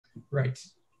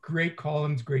writes great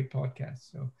columns, great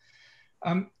podcasts. So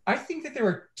I think that there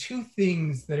are two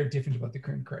things that are different about the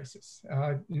current crisis.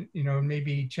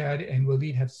 Maybe Chad and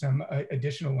Walid have some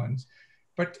additional ones,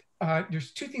 but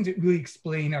there's two things that really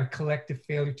explain our collective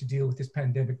failure to deal with this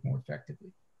pandemic more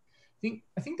effectively.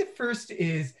 I think the first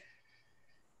is,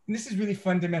 and this is really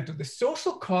fundamental, the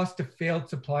social cost of failed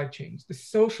supply chains, the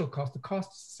social cost, the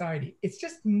cost to society, it's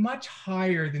just much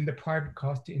higher than the private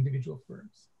cost to individual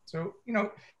firms. So,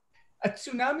 a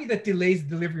tsunami that delays the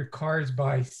delivery of cars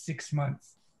by 6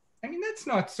 months, I mean, that's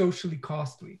not socially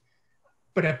costly.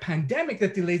 But a pandemic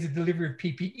that delays the delivery of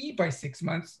PPE by 6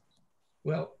 months,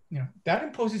 well, that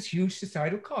imposes huge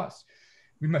societal costs.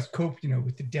 We must cope,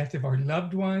 with the death of our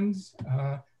loved ones.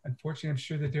 Unfortunately, I'm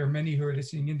sure that there are many who are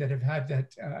listening in that have had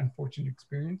that unfortunate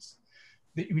experience.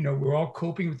 That, we're all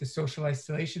coping with the social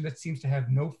isolation that seems to have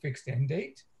no fixed end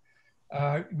date.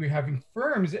 We're having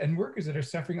firms and workers that are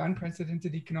suffering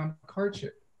unprecedented economic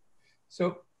hardship.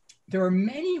 So there are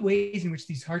many ways in which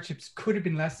these hardships could have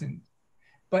been lessened,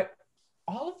 but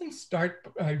all of them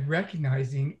start by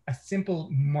recognizing a simple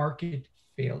market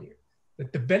failure,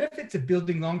 that the benefits of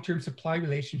building long-term supply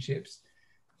relationships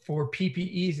for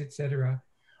PPEs, et cetera,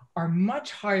 are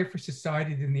much higher for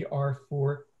society than they are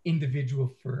for individual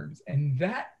firms. And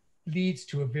that leads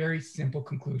to a very simple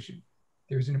conclusion.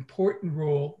 There's an important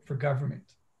role for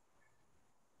government.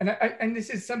 And this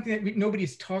is something that nobody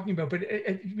is talking about, but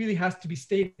it really has to be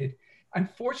stated.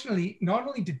 Unfortunately, not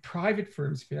only did private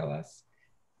firms fail us,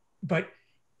 but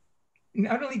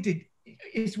not only did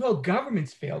as well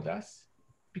governments failed us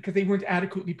because they weren't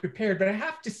adequately prepared. But I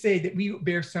have to say that we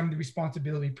bear some of the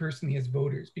responsibility personally as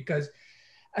voters, because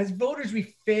as voters,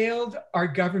 we failed our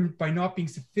government by not being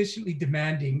sufficiently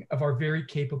demanding of our very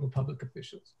capable public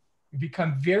officials. We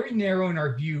become very narrow in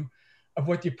our view of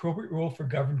what the appropriate role for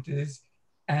government is,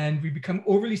 and we become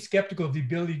overly skeptical of the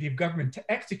ability of government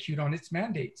to execute on its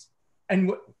mandates. And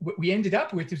what we ended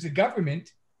up with is a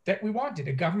government that we wanted,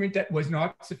 a government that was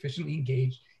not sufficiently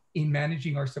engaged in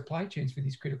managing our supply chains for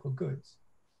these critical goods.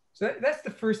 So that's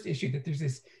the first issue, that there's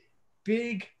this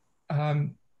big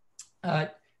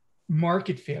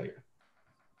market failure,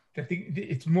 that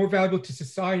it's more valuable to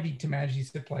society to manage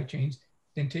these supply chains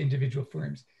than to individual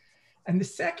firms. And the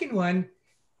second one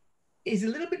is a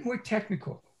little bit more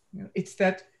technical. It's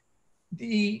that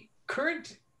the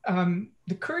current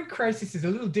crisis is a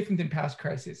little different than past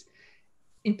crises.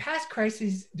 In past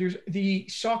crises, the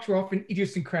shocks were often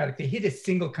idiosyncratic. They hit a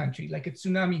single country, like a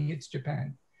tsunami hits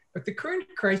Japan. But the current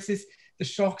crisis, the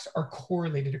shocks are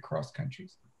correlated across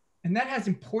countries. And that has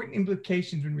important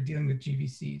implications when we're dealing with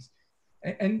GVCs.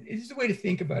 And this is a way to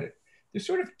think about it. There's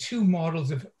sort of two models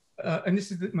of, and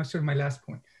this is my last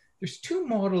point. There's two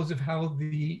models of how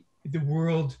the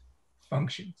world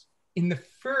functions. In the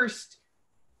first,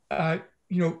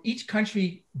 each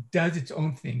country does its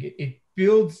own thing. It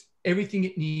builds everything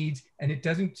it needs, and it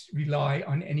doesn't rely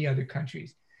on any other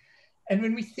countries. And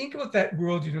when we think about that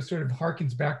world, sort of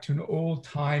harkens back to an old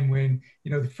time when,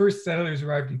 the first settlers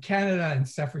arrived in Canada and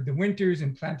suffered the winters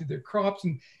and planted their crops.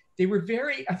 And they were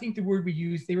I think the word we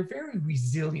used, they were very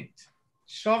resilient.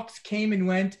 Shocks came and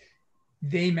went.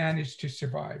 They managed to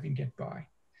survive and get by.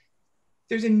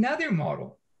 There's another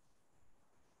model.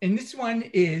 And this one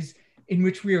is in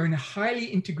which we are in highly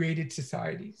integrated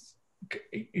societies,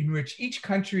 in which each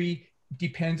country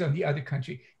depends on the other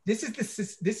country. This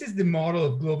is the model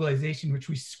of globalization, in which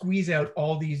we squeeze out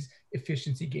all these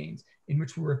efficiency gains, in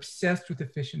which we're obsessed with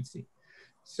efficiency.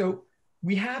 So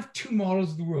we have two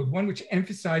models of the world, one which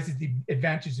emphasizes the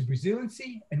advantages of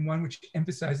resiliency and one which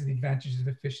emphasizes the advantages of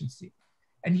efficiency.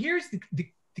 And here's the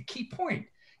key point,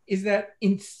 is that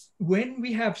when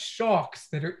we have shocks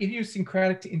that are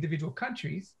idiosyncratic to individual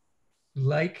countries,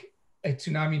 like a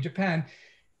tsunami in Japan,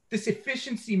 this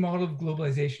efficiency model of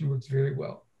globalization works very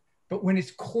well. But when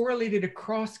it's correlated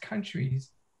across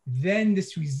countries, then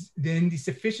this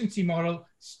efficiency model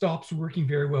stops working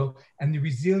very well, and the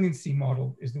resiliency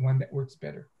model is the one that works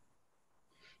better.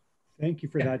 Thank you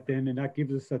for that, Dan, and that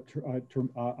gives us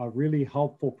a really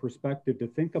helpful perspective to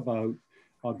think about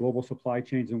global supply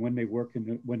chains and when they work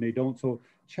and when they don't. So,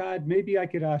 Chad, maybe I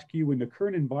could ask you, in the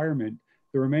current environment,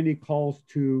 there are many calls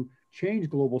to change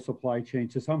global supply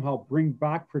chains to somehow bring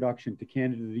back production to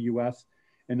Canada, the US,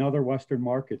 and other Western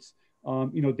markets.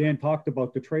 Dan talked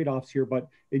about the trade-offs here, but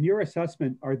in your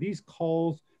assessment, are these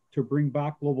calls to bring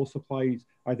back global supplies,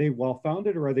 are they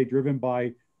well-founded, or are they driven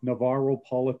by Navarro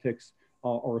politics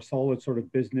or solid sort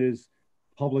of business,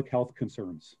 public health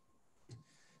concerns?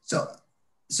 So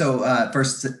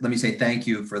first, let me say thank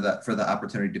you for the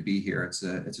opportunity to be here. It's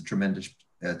a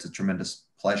tremendous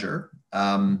pleasure.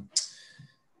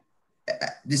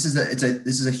 this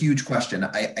is a huge question.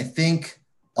 I think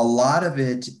a lot of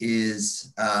it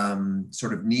is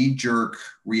sort of knee-jerk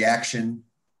reaction,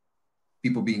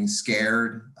 people being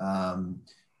scared,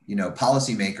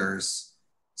 policymakers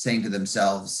saying to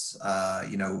themselves,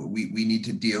 we need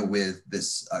to deal with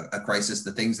this a crisis,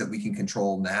 the things that we can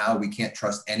control now. We can't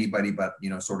trust anybody but,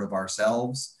 sort of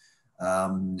ourselves.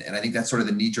 And I think that's sort of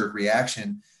the knee-jerk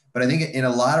reaction. But I think in a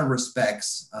lot of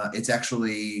respects, it's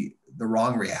actually the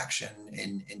wrong reaction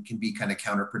and can be kind of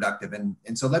counterproductive.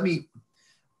 And so let me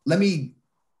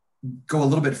go a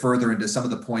little bit further into some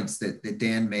of the points that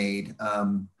Dan made.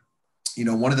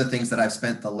 One of the things that I've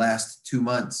spent the last 2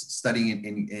 months studying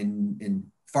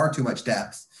in far too much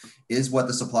depth is what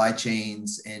the supply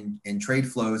chains and trade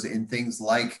flows in things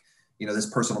like, this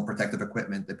personal protective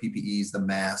equipment, the PPEs, the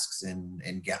masks, and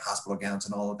hospital gowns,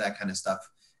 and all of that kind of stuff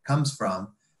comes from.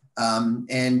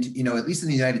 At least in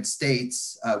the United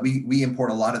States, we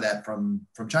import a lot of that from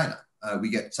China. We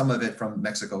get some of it from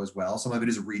Mexico as well. Some of it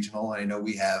is regional. And I know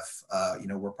we have,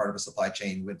 we're part of a supply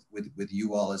chain with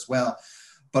you all as well.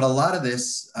 But a lot of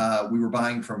this we were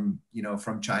buying from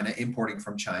China, importing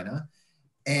from China.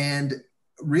 And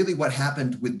really what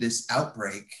happened with this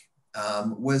outbreak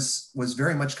was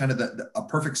very much kind of a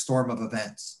perfect storm of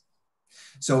events.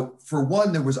 So for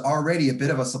one, there was already a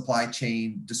bit of a supply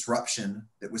chain disruption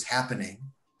that was happening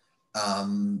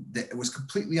that was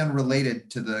completely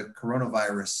unrelated to the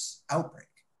coronavirus outbreak,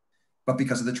 but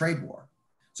because of the trade war.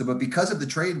 But because of the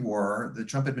trade war, the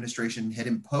Trump administration had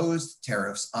imposed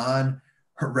tariffs on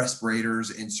respirators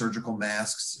and surgical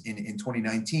masks in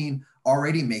 2019,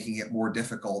 already making it more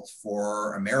difficult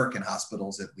for American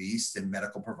hospitals, at least, and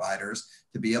medical providers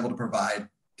to be able to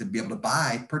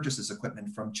purchase this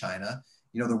equipment from China,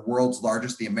 the world's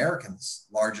largest, the Americans'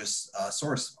 largest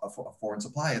source of foreign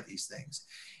supply of these things.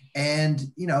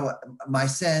 And, my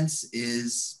sense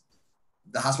is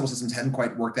the hospital systems hadn't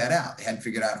quite worked that out. They hadn't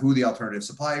figured out who the alternative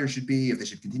suppliers should be, if they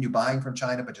should continue buying from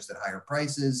China, but just at higher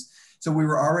prices. So we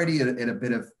were already at a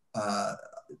bit of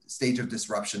stage of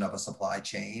disruption of a supply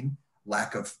chain,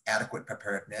 lack of adequate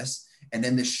preparedness, and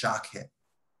then this shock hit,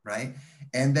 right?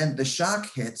 And then the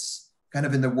shock hits kind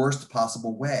of in the worst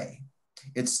possible way.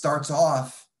 It starts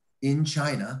off in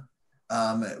China,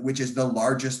 which is the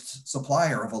largest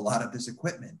supplier of a lot of this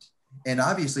equipment. And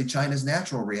obviously China's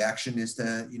natural reaction is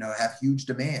to, have huge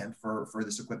demand for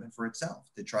this equipment for itself,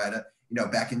 to try to,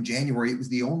 back in January, it was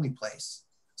the only place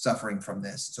suffering from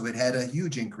this. So it had a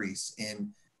huge increase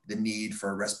in the need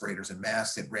for respirators and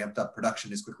masks. It ramped up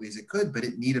production as quickly as it could, but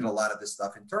it needed a lot of this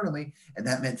stuff internally. And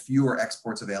that meant fewer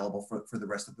exports available for the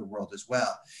rest of the world as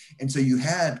well. And so you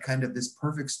had kind of this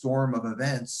perfect storm of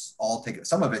events, all taken,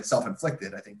 some of it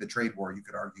self-inflicted. I think the trade war, you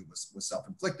could argue, was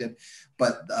self-inflicted,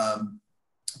 but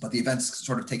the events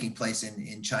sort of taking place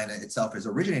in China itself is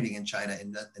originating in China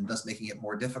and thus making it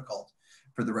more difficult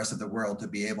for the rest of the world to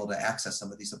be able to access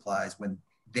some of these supplies when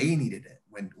they needed it,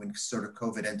 when sort of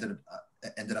COVID ended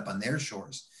up on their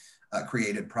shores,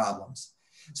 created problems.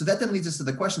 So that then leads us to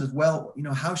the question of, well,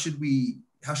 how should we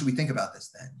think about this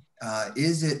then?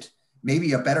 Is it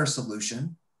maybe a better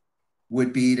solution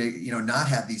would be to, not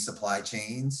have these supply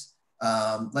chains?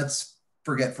 Let's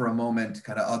forget for a moment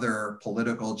kind of other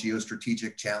political,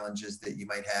 geostrategic challenges that you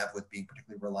might have with being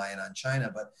particularly reliant on China.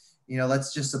 But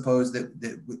let's just suppose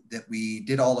that we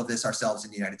did all of this ourselves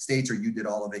in the United States, or you did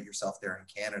all of it yourself there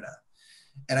in Canada.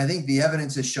 And I think the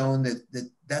evidence has shown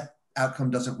that outcome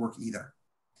doesn't work either.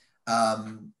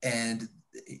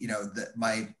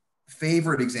 My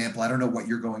favorite example, I don't know what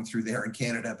you're going through there in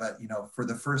Canada, but for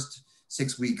the first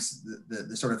 6 weeks,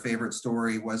 the sort of favorite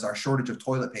story was our shortage of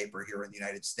toilet paper here in the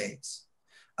United States.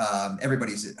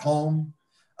 Everybody's at home.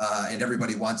 And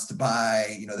everybody wants to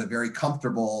buy, the very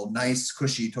comfortable, nice,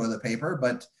 cushy toilet paper,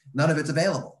 but none of it's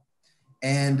available.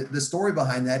 And the story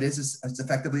behind that is it's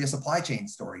effectively a supply chain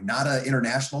story, not an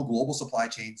international global supply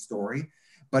chain story,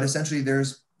 but essentially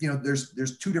there's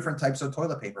two different types of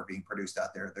toilet paper being produced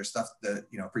out there. There's stuff that,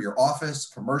 for your office,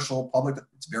 commercial, public,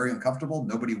 it's very uncomfortable.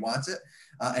 Nobody wants it.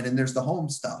 And then there's the home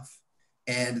stuff.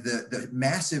 And the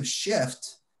massive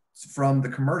shift from the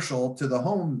commercial to the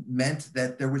home meant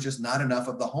that there was just not enough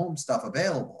of the home stuff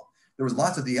available. There was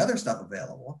lots of the other stuff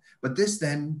available, but this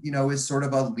then, is sort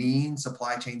of a lean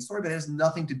supply chain story, but it has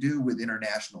nothing to do with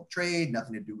international trade,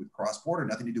 nothing to do with cross-border,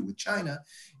 nothing to do with China.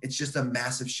 It's just a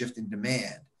massive shift in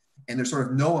demand. And there's sort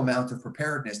of no amount of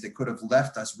preparedness that could have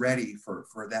left us ready for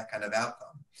that kind of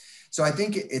outcome. So I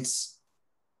think it's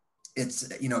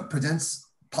presents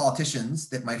politicians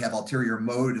that might have ulterior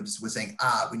motives with saying,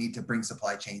 we need to bring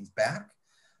supply chains back.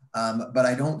 But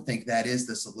I don't think that is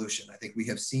the solution. I think we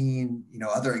have seen,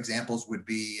 other examples would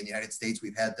be in the United States,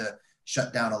 we've had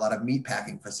shut down a lot of meat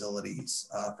packing facilities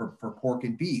for pork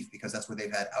and beef, because that's where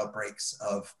they've had outbreaks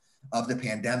of the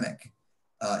pandemic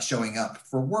showing up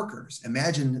for workers.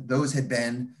 Imagine those had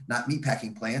been not meat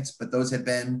packing plants, but those had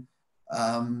been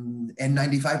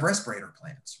N95 respirator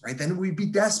plants, right? Then we'd be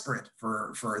desperate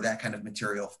for that kind of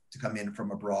material to come in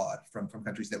from abroad, from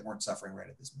countries that weren't suffering right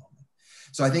at this moment.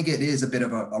 So I think it is a bit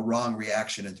of a wrong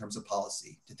reaction in terms of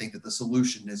policy to think that the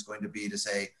solution is going to be to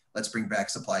say, let's bring back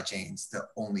supply chains to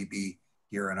only be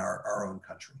here in our own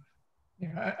country.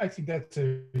 Yeah, I think that's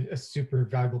a super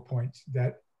valuable point,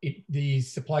 that the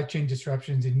supply chain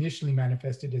disruptions initially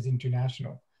manifested as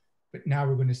international, but now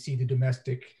we're going to see the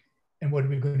domestic. And what are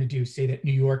we going to do? Say that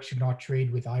New York should not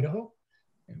trade with Idaho?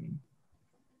 I mean,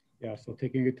 yeah, so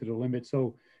taking it to the limit.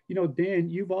 So, you know, Dan,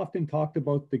 you've often talked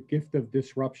about the gift of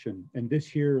disruption, and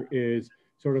this year is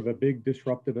sort of a big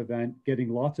disruptive event, getting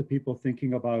lots of people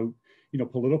thinking about, you know,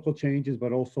 political changes,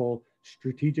 but also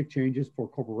strategic changes for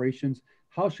corporations.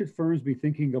 How should firms be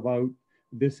thinking about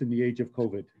this in the age of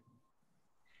COVID?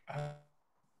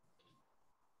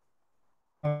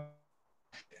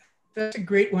 That's a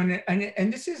great one.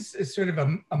 And this is sort of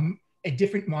a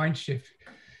different mind shift,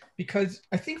 because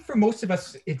I think for most of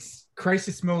us, it's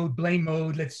crisis mode, blame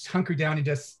mode, let's hunker down and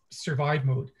just survive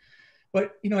mode.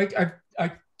 But, you know,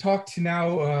 I've talked to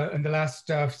now in the last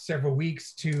several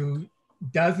weeks to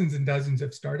dozens and dozens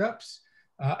of startups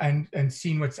and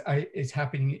seen what is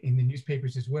happening in the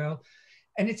newspapers as well.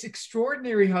 And it's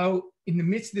extraordinary how in the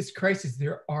midst of this crisis,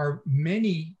 there are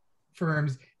many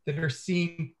firms that are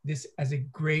seeing this as a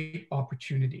great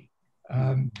opportunity.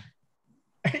 And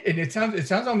it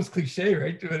sounds almost cliche,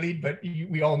 right, Walid? But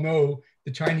we all know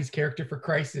the Chinese character for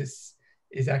crisis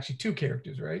is actually two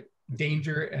characters, right?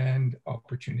 Danger and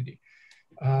opportunity.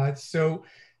 So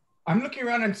I'm looking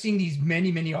around, I'm seeing these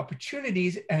many, many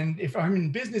opportunities. And if I'm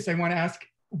in business, I want to ask,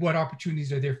 what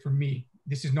opportunities are there for me?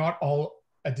 This is not all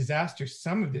a disaster.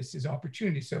 Some of this is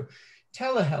opportunity. So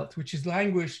telehealth, which has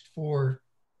languished for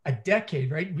a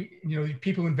decade, right?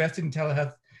 People invested in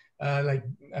telehealth, like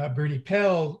Bernie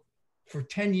Pell, for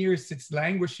 10 years sits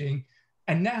languishing.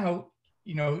 And now,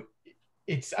 you know,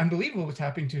 it's unbelievable what's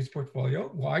happening to his portfolio.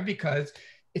 Why? Because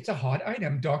it's a hot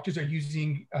item. Doctors are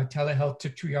using telehealth to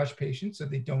triage patients so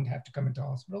they don't have to come into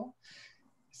hospital.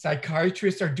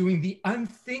 Psychiatrists are doing the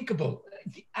unthinkable,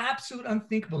 the absolute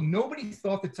unthinkable. Nobody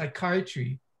thought that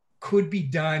psychiatry could be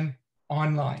done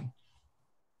online.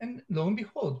 And lo and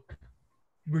behold,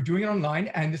 we're doing it online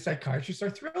and the psychiatrists are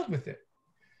thrilled with it.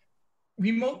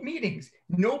 Remote meetings.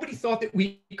 Nobody thought that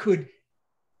we could,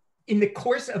 in the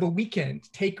course of a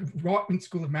weekend, take Rotman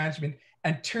School of Management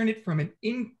and turn it from an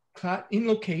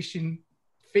in-location,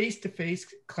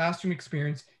 face-to-face classroom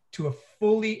experience to a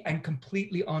fully and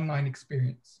completely online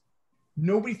experience.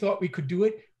 Nobody thought we could do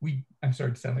it. I'm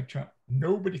sorry to sound like Trump.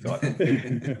 Nobody thought.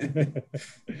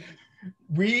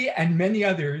 We and many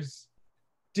others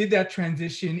did that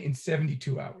transition in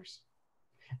 72 hours.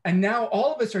 And now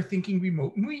all of us are thinking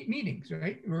remote meetings,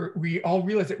 right? We all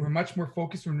realize that we're much more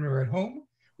focused when we're at home.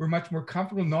 We're much more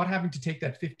comfortable not having to take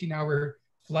that 15-hour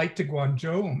flight to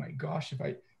Guangzhou. Oh my gosh, if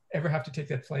I ever have to take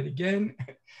that flight again.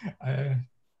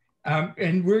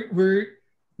 And we're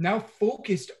now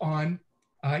focused on,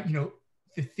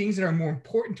 the things that are more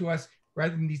important to us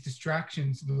rather than these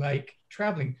distractions like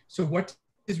traveling. So what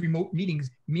does remote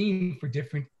meetings mean for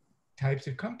different types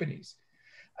of companies?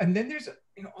 And then there's,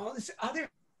 all this other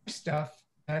stuff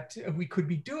that we could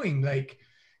be doing. Like,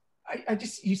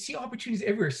 you see opportunities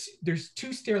everywhere. There's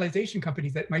 2 sterilization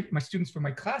companies that my students from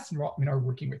my class in Rotman are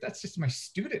working with. That's just my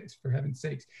students, for heaven's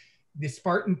sakes. The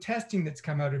Spartan testing that's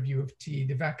come out of U of T,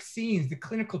 the vaccines, the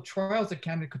clinical trials that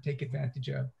Canada could take advantage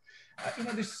of.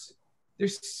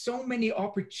 There's so many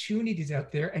opportunities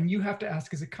out there, and you have to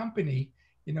ask as a company,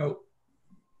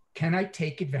 can I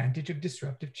take advantage of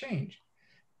disruptive change?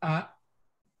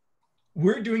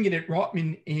 We're doing it at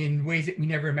Rotman in ways that we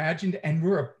never imagined, and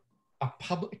we're a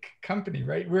public company,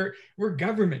 right? We're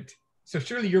government. So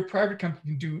surely your private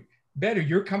company can do better.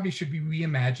 Your company should be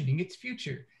reimagining its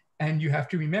future. And you have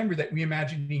to remember that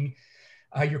reimagining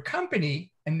your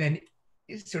company and then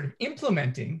sort of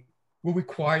implementing will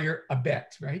require a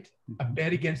bet, right? A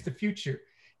bet against the future.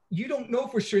 You don't know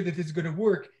for sure that this is going to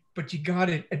work, but you got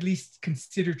to at least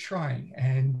consider trying.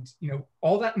 And,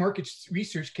 all that market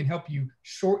research can help you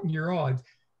shorten your odds.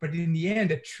 But in the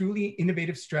end, a truly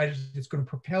innovative strategy that's going to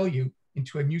propel you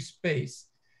into a new space,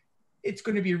 it's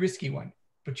going to be a risky one,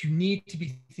 but you need to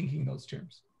be thinking in those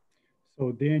terms.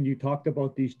 So Dan, you talked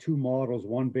about these 2 models,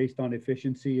 one based on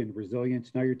efficiency and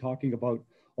resilience. Now you're talking about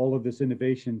all of this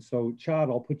innovation. So Chad,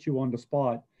 I'll put you on the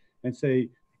spot and say,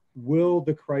 will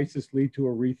the crisis lead to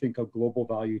a rethink of global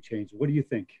value chains? What do you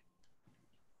think?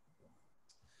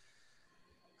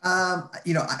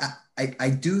 You know, I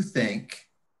do think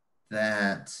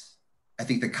that I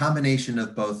think the combination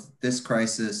of both this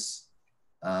crisis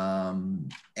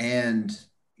and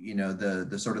you know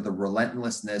the sort of the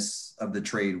relentlessness of the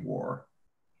trade war,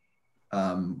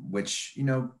 which you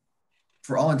know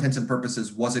for all intents and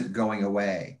purposes wasn't going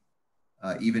away,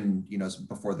 even you know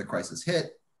before the crisis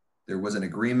hit. There was an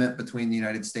agreement between the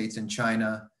United States and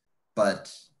China,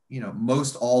 but you know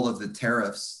most all of the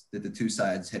tariffs that the two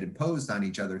sides had imposed on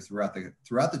each other throughout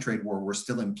the trade war were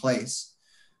still in place,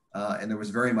 and there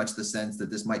was very much the sense that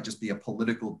this might just be a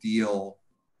political deal,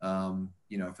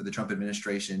 you know, for the Trump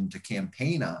administration to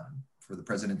campaign on, for the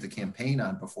president to campaign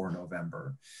on before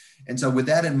November. And so, with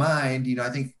that in mind, you know, I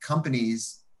think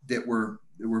companies that were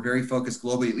very focused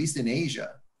globally, at least in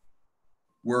Asia,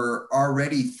 were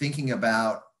already thinking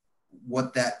about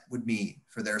what that would mean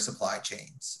for their supply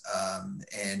chains,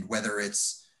 and whether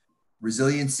it's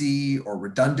resiliency or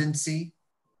redundancy,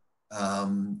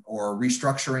 or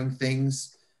restructuring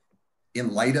things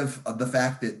in light of the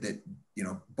fact that you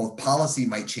know both policy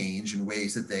might change in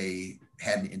ways that they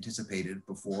hadn't anticipated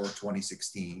before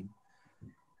 2016,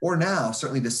 or now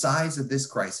certainly the size of this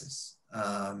crisis,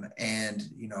 and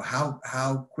you know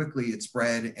how quickly it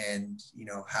spread, and you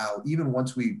know how even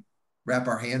once we wrap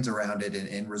our hands around it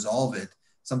and resolve it,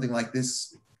 something like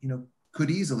this, you know,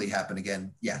 could easily happen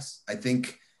again. Yes, I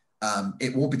think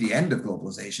it won't be the end of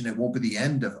globalization. It won't be the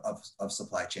end of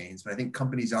supply chains, but I think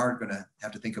companies are going to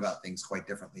have to think about things quite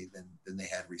differently than they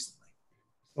had recently.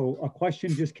 So a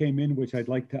question just came in, which I'd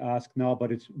like to ask now,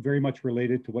 but it's very much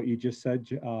related to what you just said,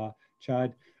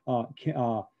 Chad.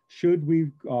 Should we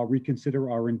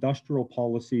reconsider our industrial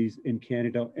policies in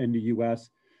Canada and the US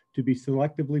to be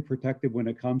selectively protected when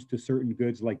it comes to certain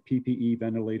goods like PPE,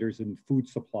 ventilators, and food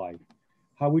supply?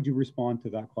 How would you respond to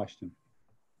that question?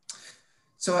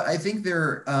 So I think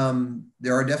there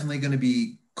are definitely going to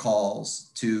be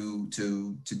calls to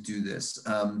do this.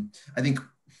 I think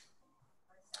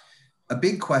a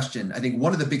big question, I think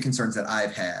one of the big concerns that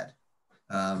I've had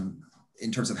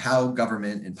in terms of how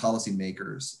government and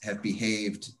policymakers have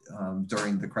behaved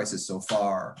during the crisis so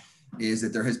far is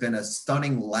that there has been a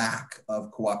stunning lack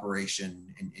of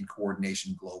cooperation and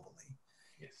coordination globally.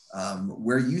 Yes.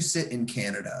 Where you sit in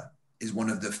Canada is one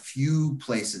of the few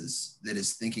places that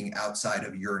is thinking outside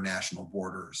of your national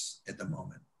borders at the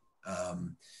moment.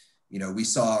 You know, we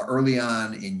saw early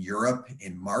on in Europe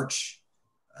in March,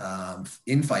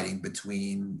 infighting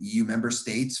between EU member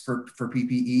states for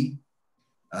PPE.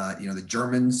 You know, the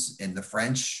Germans and the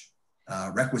French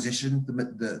requisitioned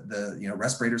the you know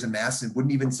respirators and masks and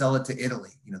wouldn't even sell it to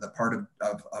Italy. You know, the part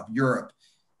of Europe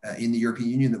in the European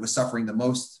Union that was suffering the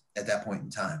most at that point in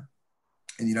time.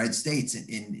 In the United States,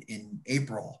 in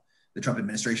April, the Trump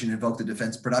administration invoked the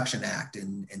Defense Production Act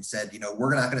and said, you know,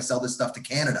 we're not going to sell this stuff to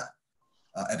Canada.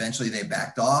 Eventually, they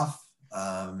backed off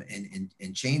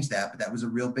and changed that, but that was a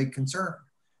real big concern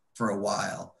for a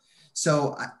while.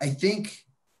 So I think,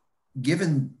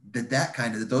 given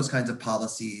that those kinds of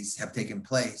policies have taken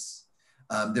place,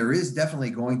 there is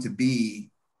definitely going to be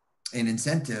an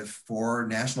incentive for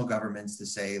national governments to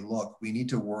say, look, we need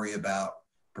to worry about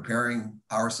preparing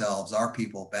ourselves, our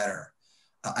people better.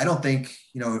 I don't think,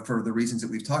 you know, for the reasons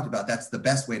that we've talked about, that's the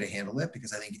best way to handle it,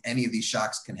 because I think any of these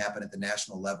shocks can happen at the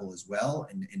national level as well,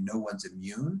 and no one's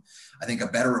immune. I think a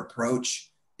better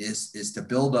approach is to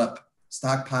build up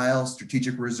stockpiles,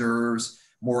 strategic reserves,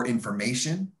 more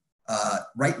information.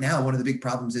 Right now, one of the big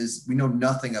problems is we know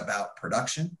nothing about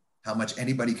production, how much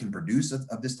anybody can produce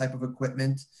of this type of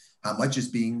equipment, how much is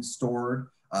being stored,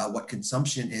 what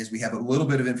consumption is. We have a little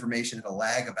bit of information and a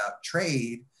lag about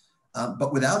trade,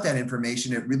 but without that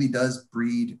information, it really does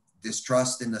breed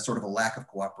distrust and a sort of a lack of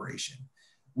cooperation.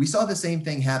 We saw the same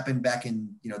thing happen back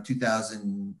in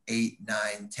 2008,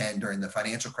 9, 10 during the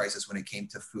financial crisis when it came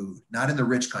to food, not in the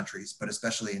rich countries, but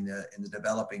especially in the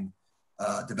developing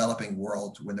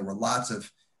world, when there were lots of,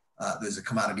 there's a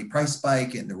commodity price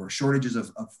spike and there were shortages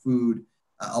of food.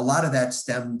 A lot of that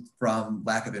stemmed from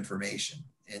lack of information.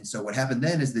 And so what happened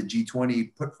then is that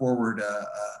G20 put forward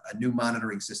a new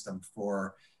monitoring system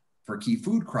for key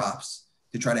food crops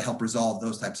to try to help resolve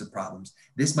those types of problems.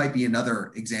 This might be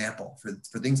another example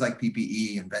for things like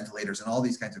PPE and ventilators and all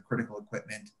these kinds of critical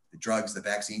equipment, the drugs, the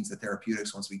vaccines, the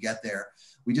therapeutics. Once we get there,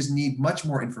 we just need much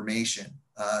more information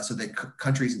so that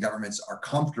countries and governments are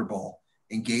comfortable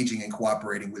engaging and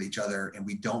cooperating with each other, and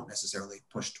we don't necessarily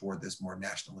push toward this more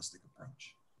nationalistic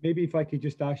approach. Maybe if I could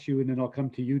just ask you, and then I'll come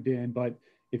to you, Dan, but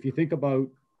if you think about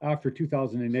after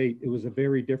 2008, it was a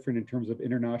very different in terms of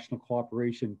international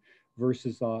cooperation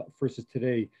versus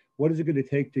today. What is it going to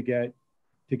take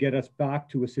to get us back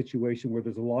to a situation where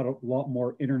there's a lot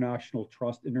more international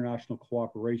trust, international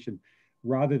cooperation,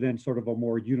 rather than sort of a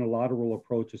more unilateral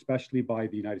approach, especially by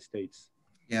the United States?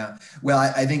 Yeah, well,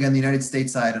 I think on the United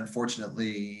States side,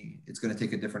 unfortunately, it's going to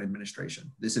take a different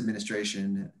administration. This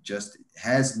administration just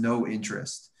has no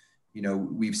interest. You know,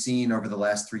 we've seen over the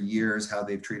last 3 years how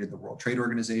they've treated the World Trade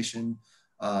Organization,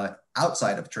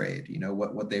 outside of trade, you know,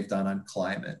 what they've done on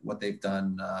climate, what they've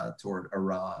done toward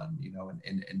Iran, you know,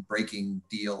 and breaking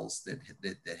deals that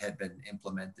had been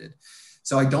implemented.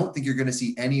 So I don't think you're going to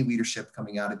see any leadership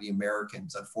coming out of the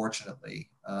Americans,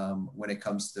 unfortunately, when it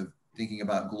comes to thinking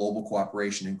about global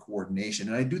cooperation and coordination.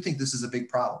 And I do think this is a big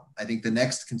problem. I think the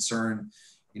next concern,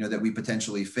 you know, that we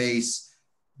potentially face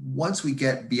once we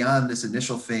get beyond this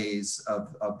initial phase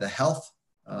of the health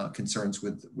concerns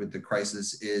with the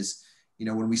crisis is, you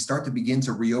know, when we start to begin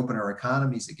to reopen our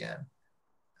economies again,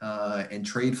 and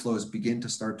trade flows begin to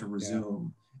start to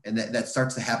resume, and that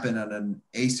starts to happen on an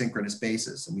asynchronous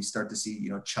basis, and we start to see, you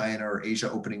know, China or Asia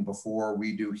opening before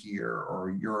we do here,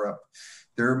 or Europe,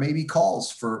 there may be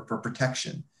calls for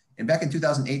protection. And back in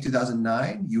 2008,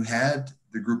 2009, you had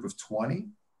the group of 20,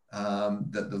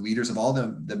 the leaders of all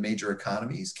the major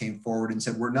economies came forward and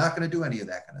said, we're not going to do any of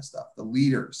that kind of stuff. The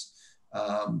leaders,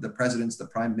 the presidents, the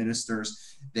prime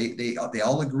ministers, they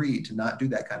all agreed to not do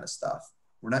that kind of stuff.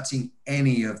 We're not seeing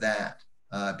any of that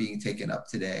being taken up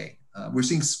today. We're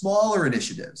seeing smaller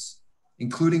initiatives,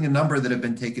 including a number that have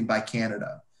been taken by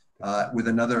Canada, with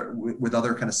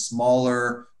other kind of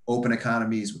smaller open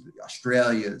economies, with the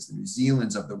Australias, the New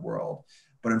Zealands of the world.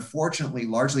 But unfortunately,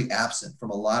 largely absent from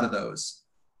a lot of those.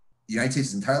 The United States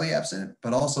is entirely absent,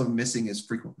 but also missing is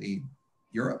frequently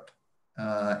Europe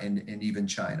and even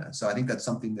China. So I think that's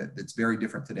something that's very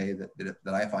different today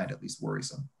that I find at least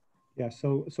worrisome. Yeah.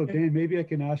 So Dan, maybe I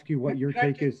can ask you what your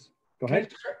take is. Go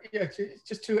ahead. Yeah,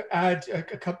 just to add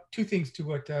two things to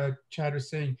what Chad was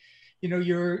saying. You know,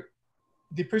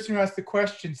 the person who asked the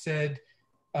question said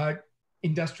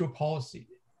industrial policy.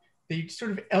 They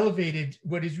sort of elevated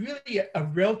what is really a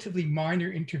relatively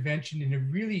minor intervention in a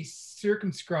really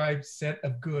circumscribed set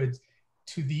of goods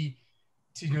to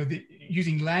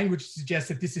using language to suggest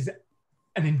that this is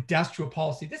an industrial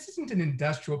policy. This isn't an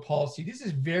industrial policy. This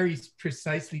is very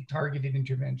precisely targeted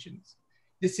interventions.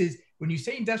 This is, when you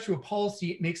say industrial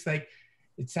policy,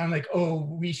 it sounds like, oh,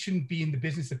 we shouldn't be in the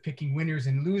business of picking winners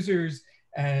and losers.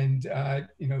 And,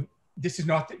 you know, this is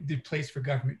not the place for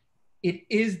government. It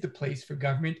is the place for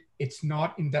government. It's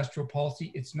not industrial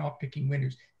policy. It's not picking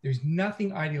winners. There's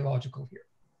nothing ideological here.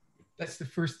 That's the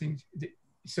first thing.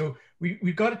 So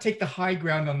we've got to take the high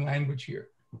ground on language here.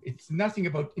 It's nothing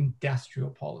about industrial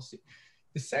policy.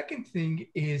 The second thing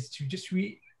is to just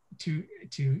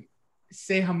to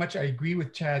say how much I agree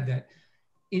with Chad that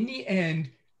in the end,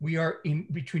 we are in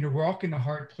between a rock and a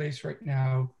hard place right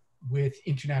now with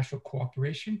international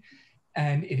cooperation.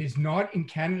 And it is not in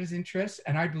Canada's interest,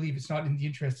 and I believe it's not in the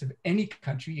interest of any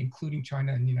country, including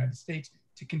China and the United States,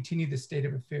 to continue this state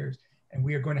of affairs. And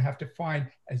we are going to have to find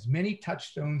as many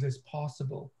touchstones as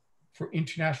possible for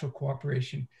international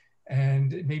cooperation.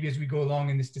 And maybe as we go along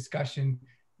in this discussion,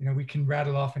 you know, we can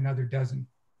rattle off another dozen.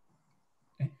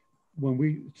 When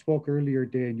we spoke earlier,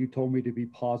 Dan, you told me to be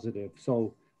positive.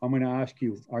 So I'm going to ask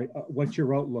you, what's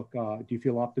your outlook? Do you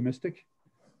feel optimistic?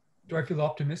 Do I feel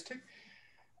optimistic?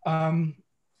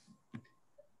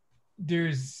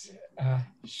 There's a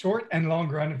short and long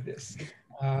run of this.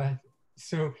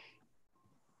 So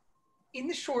in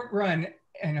the short run,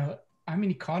 I'm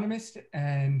an economist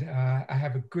and I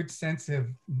have a good sense of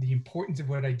the importance of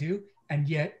what I do. And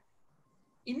yet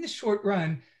in the short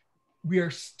run, we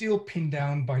are still pinned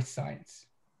down by science.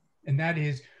 And that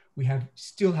is, we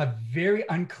still have very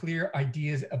unclear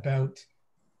ideas about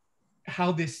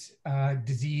how this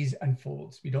disease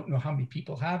unfolds. We don't know how many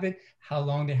people have it, how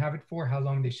long they have it for, how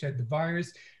long they shed the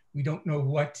virus. We don't know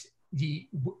what the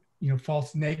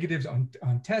false negatives on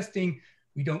testing.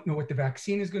 We don't know what the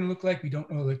vaccine is going to look like. We don't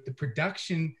know like the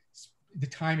production, the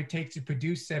time it takes to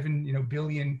produce 7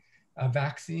 billion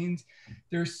vaccines.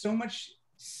 There's so much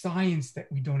science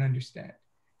that we don't understand.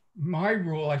 My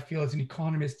role, I feel, as an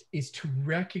economist is to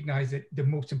recognize that the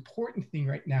most important thing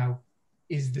right now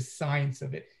is the science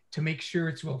of it, to make sure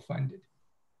it's well funded.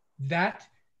 That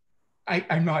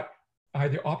I'm not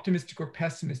either optimistic or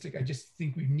pessimistic. I just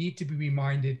think we need to be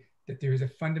reminded that there is a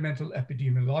fundamental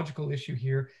epidemiological issue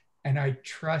here, and I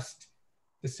trust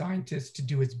the scientists to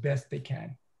do as best they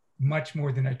can, much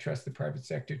more than I trust the private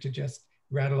sector to just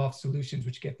rattle off solutions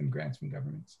which get them grants from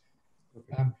governments.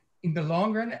 Okay. In the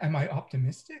long run, am I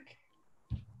optimistic?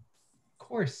 Of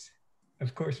course,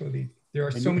 Walid. There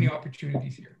are so many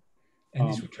opportunities here, and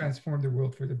this will transform the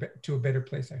world to a better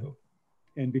place, I hope.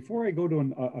 And before I go to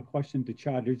a question to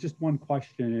Chad, there's just one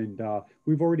question, and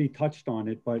we've already touched on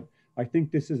it, but I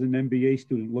think this is an MBA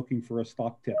student looking for a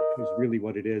stock tip is really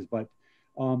what it is. But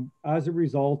as a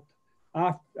result,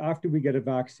 after we get a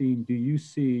vaccine, do you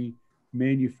see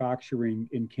manufacturing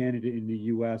in Canada, in the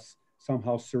US,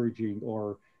 somehow surging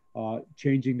or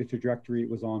changing the trajectory it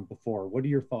was on before? What are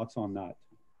your thoughts on that?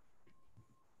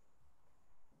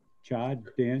 Chad,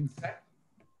 Dan?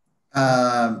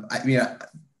 I mean,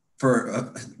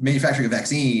 for manufacturing a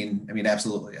vaccine, I mean,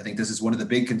 absolutely. I think this is one of the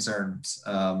big concerns.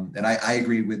 And I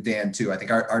agree with Dan too. I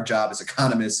think our job as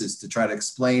economists is to try to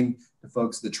explain to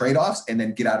folks the trade-offs and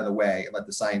then get out of the way and let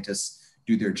the scientists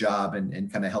do their job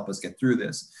and kind of help us get through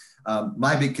this.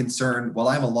 My big concern, while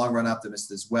I'm a long run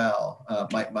optimist as well,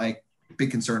 my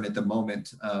big concern at the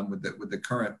moment with the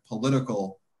current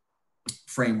political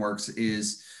frameworks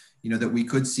is, that we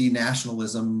could see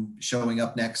nationalism showing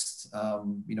up next,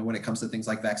 when it comes to things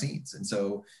like vaccines. And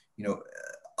so,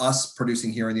 us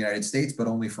producing here in the United States, but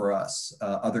only for us,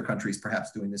 other countries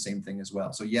perhaps doing the same thing as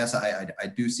well. So yes, I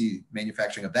do see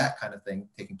manufacturing of that kind of thing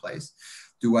taking place.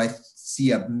 Do I see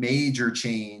a major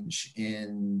change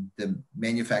in the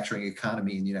manufacturing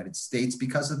economy in the United States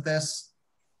because of this?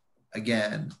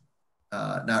 Again,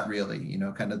 not really,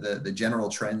 kind of the general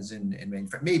trends in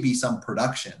manufacturing, maybe some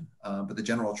production, but the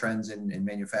general trends in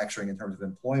manufacturing in terms of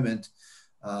employment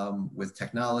with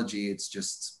technology, it's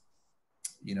just,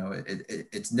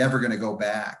 it's never going to go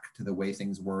back to the way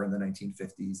things were in the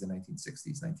 1950s, the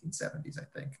 1960s, 1970s, I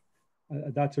think.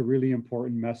 That's a really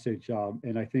important message.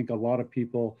 And I think a lot of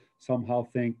people somehow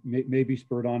think, maybe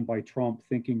spurred on by Trump,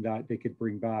 thinking that they could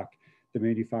bring back the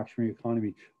manufacturing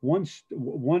economy. One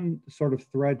sort of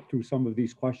thread through some of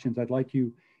these questions, I'd like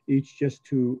you each just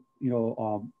to,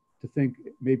 to think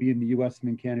maybe in the US and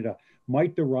in Canada,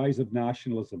 might the rise of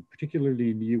nationalism, particularly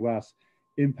in the US,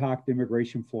 impact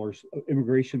immigration flows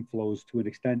to an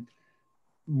extent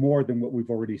more than what we've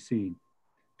already seen?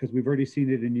 Because we've already seen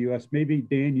it in the US. Maybe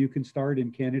Dan, you can start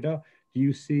in Canada. Do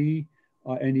you see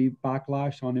any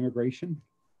backlash on immigration?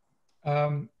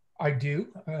 I do.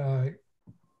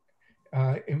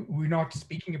 We're not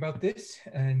speaking about this,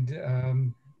 and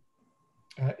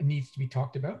it needs to be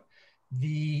talked about.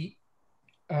 The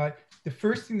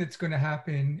first thing that's going to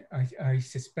happen, I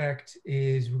suspect,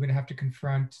 is we're going to have to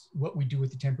confront what we do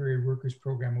with the temporary workers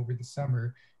program over the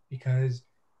summer, because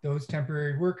those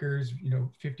temporary workers,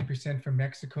 50% from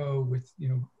Mexico, with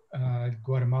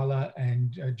Guatemala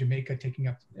and Jamaica taking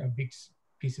up a big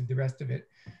piece of the rest of it.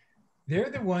 They're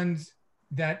the ones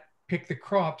that pick the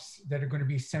crops that are going to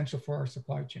be essential for our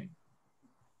supply chain.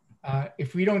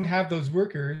 If we don't have those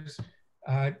workers,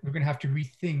 we're going to have to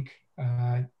rethink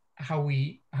how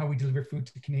we deliver food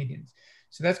to Canadians.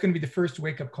 So that's going to be the first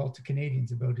wake-up call to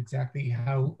Canadians about exactly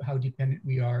how dependent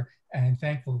we are and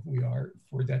thankful we are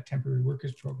for that temporary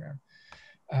workers program.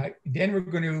 Then we're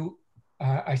going to,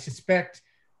 I suspect,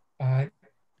 my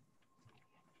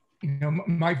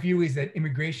view is that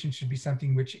immigration should be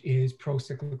something which is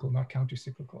pro-cyclical, not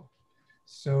counter-cyclical.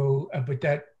 So, but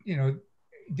that,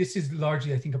 this is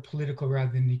largely, I think, a political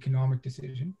rather than an economic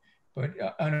decision. But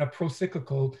on a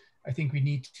pro-cyclical, I think we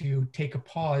need to take a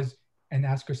pause and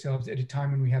ask ourselves at a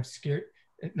time when we have scared.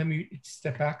 Let me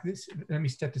step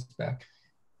this back.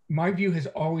 My view has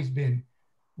always been,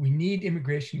 we need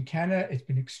immigration in Canada. It's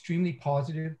been extremely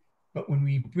positive. But when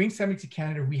we bring something to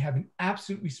Canada, we have an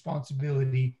absolute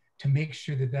responsibility to make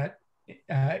sure that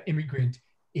immigrant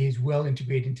is well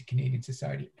integrated into Canadian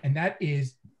society. And that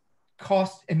is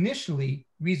cost initially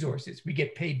resources. We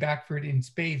get paid back for it in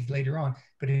spades later on,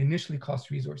 but it initially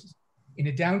costs resources. In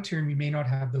a downturn, we may not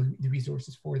have the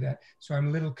resources for that. So I'm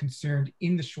a little concerned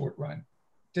in the short run.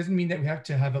 Doesn't mean that we have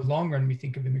to have a long run, we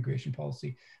think of immigration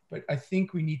policy, but I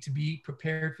think we need to be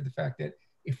prepared for the fact that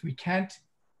if we can't,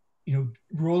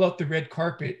 roll out the red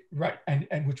carpet, right,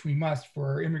 and which we must for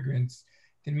our immigrants,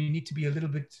 then we need to be a little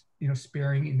bit,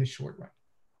 sparing in the short run.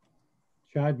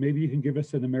 Chad, maybe you can give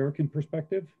us an American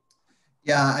perspective.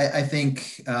 Yeah, I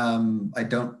think I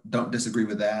don't disagree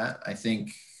with that. I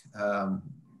think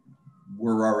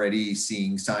we're already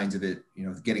seeing signs of it,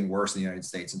 getting worse in the United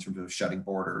States in terms of shutting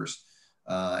borders,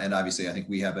 and obviously, I think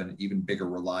we have an even bigger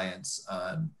reliance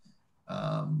on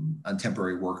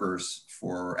temporary workers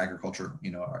for agriculture,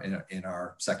 in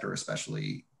our sector,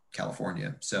 especially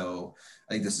California. So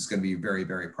I think this is going to be very,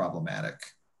 very problematic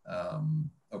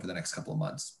over the next couple of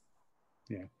months.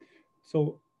 Yeah.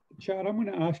 So Chad, I'm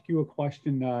going to ask you a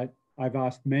question that I've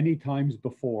asked many times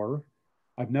before.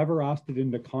 I've never asked it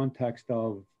in the context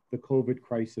of the COVID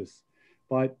crisis,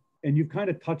 and you've kind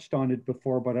of touched on it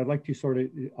before, but I'd like to sort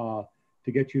of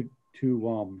to get you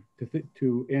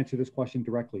to answer this question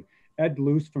directly. Ed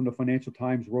Luce from the Financial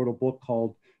Times wrote a book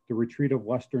called The Retreat of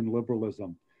Western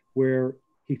Liberalism, where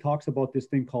he talks about this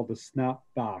thing called the snap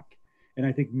back. And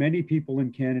I think many people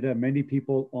in Canada, many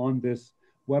people on this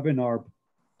webinar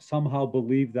somehow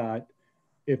believe that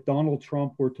if Donald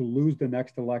Trump were to lose the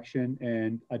next election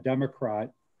and a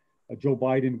Democrat, Joe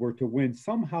Biden, were to win,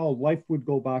 somehow life would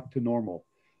go back to normal.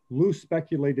 Luce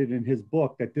speculated in his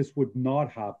book that this would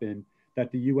not happen,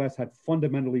 that the US had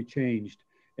fundamentally changed,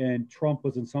 and Trump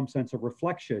was in some sense a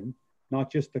reflection,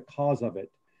 not just the cause of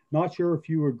it. Not sure if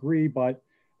you agree, but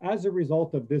as a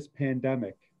result of this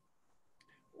pandemic,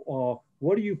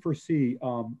 what do you foresee?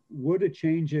 Would a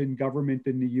change in government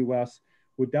in the US,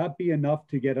 would that be enough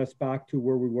to get us back to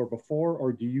where we were before,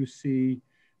 or do you see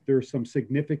there's some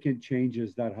significant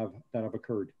changes that have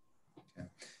occurred? Okay.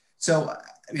 So,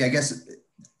 I mean, I guess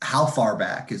how far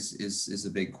back is a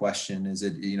big question. Is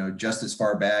it, you know, just as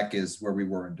far back as where we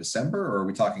were in December, or are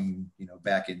we talking, you know,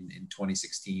 back in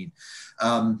 2016?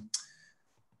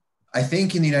 I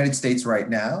think in the United States right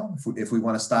now, if we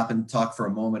want to stop and talk for a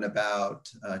moment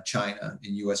about China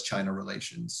and US-China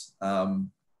relations,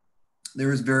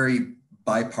 there is very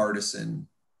bipartisan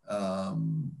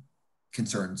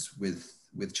concerns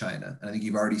with China. And I think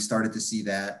you've already started to see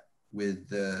that with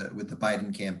the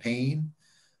Biden campaign.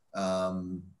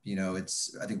 You know,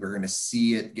 I think we're going to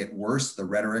see it get worse, the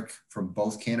rhetoric from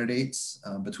both candidates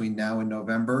between now and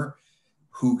November,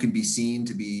 who can be seen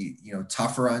to be, you know,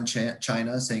 tougher on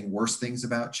China, saying worse things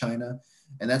about China.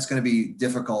 And that's going to be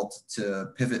difficult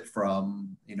to pivot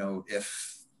from, you know,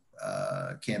 if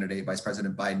candidate Vice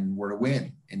President Biden were to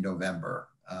win in November.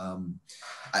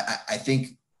 I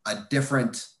think a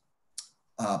different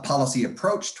policy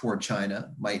approach toward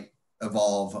China might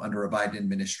evolve under a Biden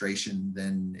administration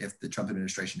than if the Trump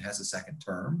administration has a second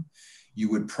term. You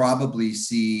would probably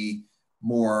see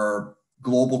more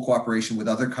global cooperation with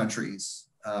other countries,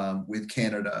 with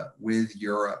Canada, with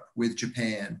Europe, with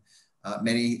Japan,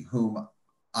 many whom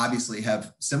obviously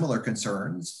have similar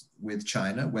concerns with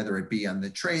China, whether it be on the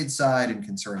trade side and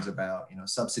concerns about, you know,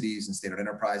 subsidies and state-owned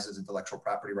enterprises, intellectual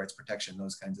property rights protection,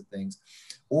 those kinds of things,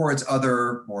 or it's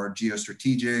other more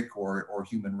geostrategic or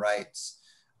human rights.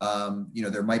 You know,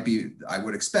 there might be, I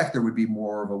would expect there would be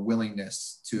more of a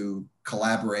willingness to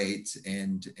collaborate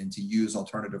and to use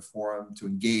alternative forum to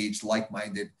engage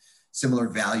like-minded, similar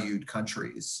valued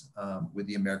countries with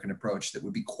the American approach that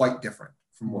would be quite different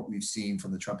from what we've seen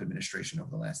from the Trump administration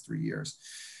over the last 3 years.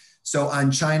 So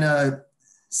on China,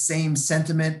 same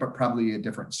sentiment, but probably a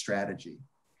different strategy.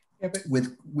 Yeah, but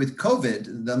with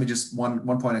COVID, let me just one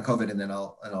point on COVID, and then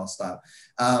I'll stop.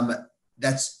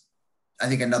 That's, I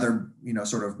think, another, you know,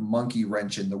 sort of monkey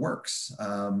wrench in the works.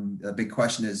 The big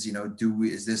question is, you know,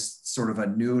 is this sort of a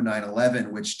new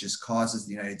 9/11, which just causes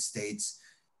the United States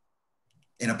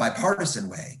in a bipartisan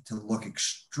way to look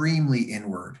extremely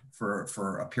inward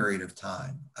for a period of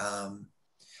time?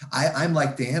 I'm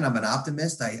like Dan, I'm an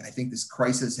optimist. I think this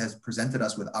crisis has presented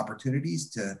us with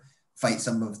opportunities to fight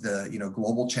some of the, you know,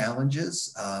 global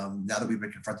challenges. Now that we've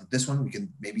been confronted with this one, we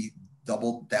can maybe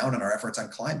double down on our efforts on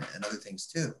climate and other things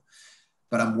too.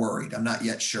 But I'm worried. I'm not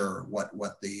yet sure what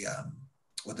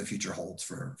the future holds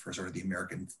for sort of the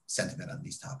American sentiment on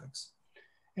these topics.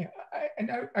 Yeah,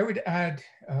 I would add,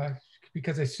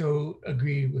 because I so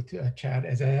agree with Chad,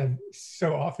 as I have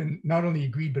so often not only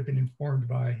agreed but been informed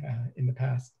by in the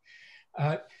past.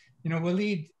 You know,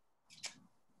 Walid,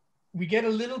 we get a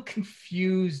little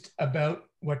confused about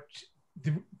what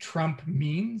Trump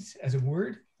means as a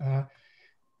word.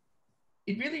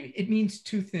 It means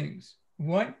two things.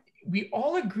 One, we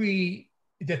all agree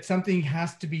that something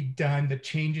has to be done that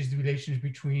changes the relations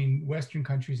between Western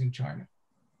countries and China.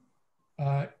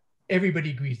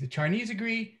 Everybody agrees. The Chinese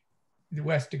agree, the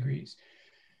West agrees.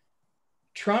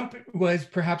 Trump was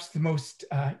perhaps the most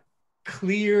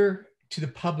clear to the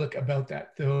public about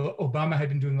that, though Obama had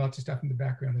been doing lots of stuff in the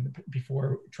background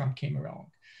before Trump came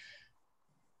along.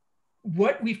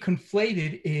 What we've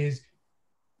conflated is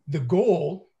the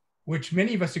goal, which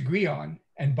many of us agree on,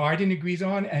 and Biden agrees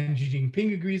on, and Xi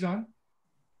Jinping agrees on,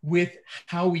 with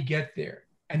how we get there.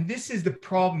 And this is the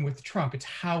problem with Trump. It's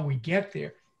how we get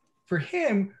there. For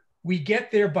him, we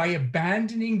get there by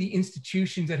abandoning the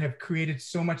institutions that have created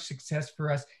so much success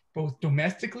for us, both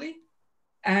domestically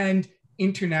and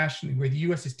internationally, where the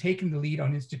US has taken the lead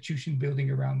on institution building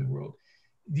around the world.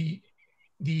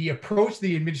 The approach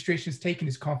the administration has taken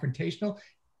is confrontational,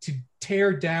 to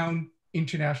tear down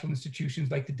international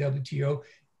institutions like the WTO.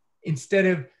 Instead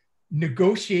of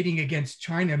negotiating against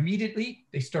China immediately,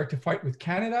 they start to fight with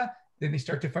Canada, then they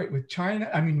start to fight with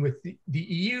with the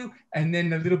EU, and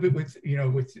then a little bit with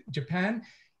Japan.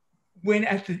 When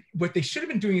what they should have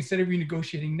been doing, instead of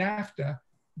renegotiating NAFTA,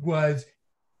 was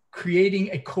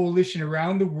creating a coalition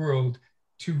around the world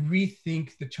to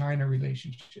rethink the China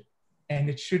relationship. And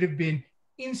it should have been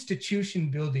institution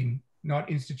building, not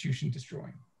institution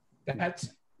destroying. That's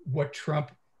what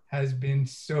Trump has been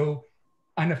so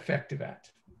ineffective at.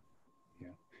 Yeah.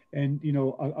 And, you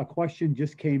know, a question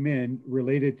just came in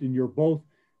related, and you're both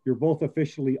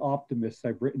officially optimists.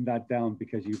 I've written that down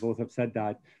because you both have said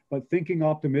that. But thinking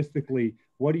optimistically,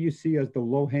 what do you see as the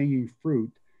low-hanging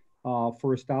fruit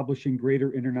for establishing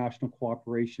greater international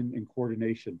cooperation and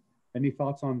coordination? Any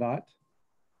thoughts on that?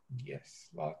 Yes,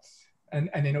 lots. And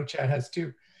I know Chad has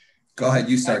too. Go ahead,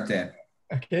 you start, Dan.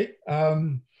 Okay.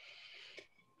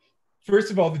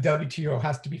 First of all, the WTO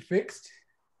has to be fixed.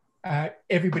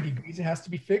 Everybody agrees it has to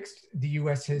be fixed. The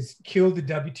US has killed the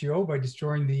WTO by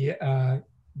destroying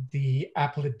the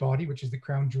appellate body, which is the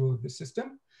crown jewel of the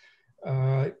system.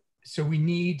 So we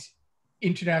need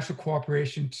international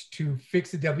cooperation to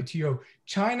fix the WTO.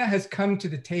 China has come to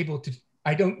the table to,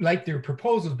 I don't like their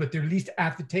proposals, but they're at least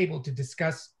at the table to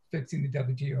discuss fixing the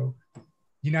WTO.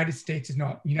 United States is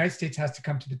not. The United States has to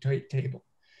come to the table.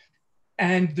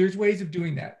 And there's ways of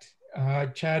doing that.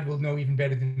 Chad will know even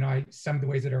better than I some of the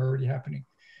ways that are already happening.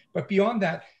 But beyond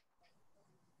that,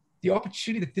 the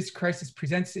opportunity that this crisis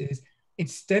presents is,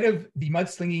 instead of the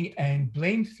mudslinging and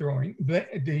blame throwing,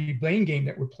 the blame game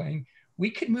that we're playing, we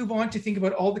could move on to think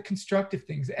about all the constructive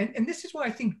things. And this is why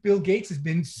I think Bill Gates has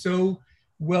been so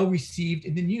well received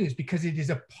in the news, because it is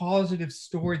a positive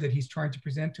story that he's trying to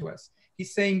present to us.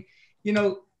 He's saying,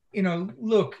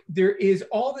 look, there is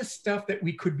all this stuff that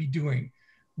we could be doing.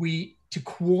 To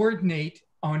coordinate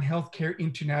on healthcare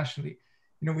internationally.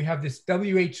 We have this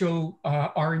WHO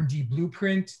R&D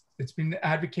blueprint that's been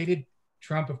advocated.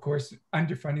 Trump, of course,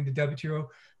 underfunding the WTO.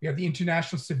 We have the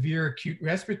International Severe Acute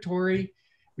Respiratory.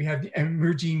 We have the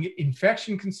Emerging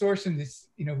Infection Consortium.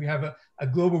 We have a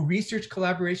global research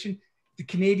collaboration. The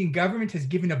Canadian government has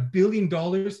given $1 billion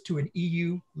to an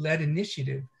EU-led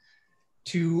initiative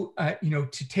to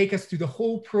take us through the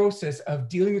whole process of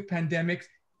dealing with pandemics,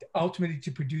 ultimately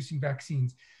to producing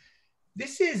vaccines.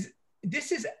 This is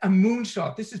a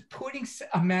moonshot. This is putting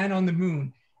a man on the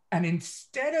moon. And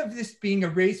instead of this being a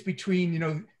race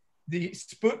between, the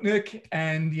Sputnik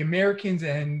and the Americans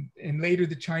and later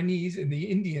the Chinese and the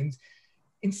Indians,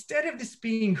 instead of this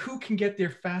being who can get there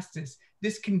fastest,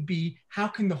 this can be how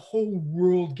can the whole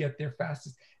world get there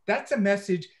fastest. That's a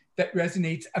message that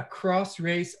resonates across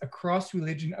race, across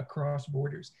religion, across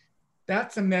borders.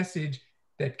 That's a message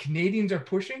that Canadians are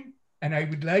pushing, and I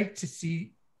would like to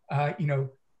see, I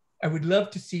would love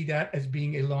to see that as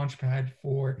being a launch pad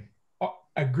for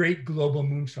a great global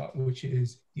moonshot, which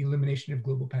is the elimination of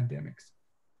global pandemics.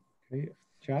 Okay,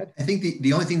 Chad? I think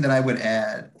the only thing that I would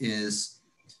add is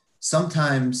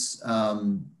sometimes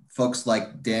folks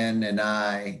like Dan and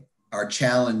I are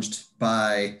challenged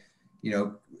by,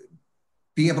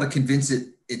 being able to convince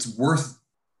it's worth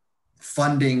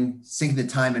funding, sinking the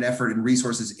time and effort and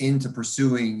resources into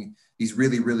pursuing these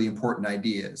really, really important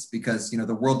ideas, because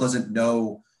the world doesn't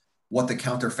know what the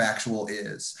counterfactual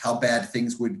is, how bad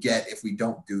things would get if we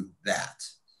don't do that.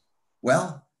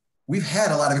 Well, we've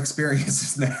had a lot of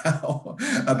experiences now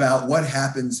about what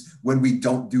happens when we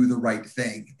don't do the right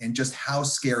thing and just how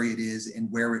scary it is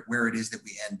and where it is that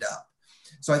we end up.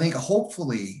 So I think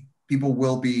hopefully people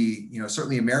will be,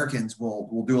 certainly Americans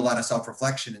will do a lot of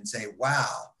self-reflection and say,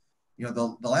 wow,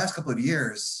 the last couple of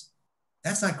years,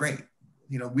 that's not great.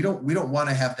 We don't want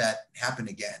to have that happen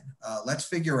again. Let's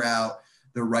figure out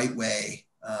the right way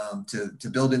to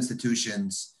build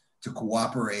institutions, to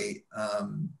cooperate,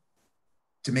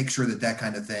 to make sure that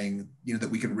kind of thing, that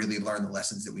we can really learn the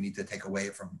lessons that we need to take away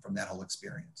from that whole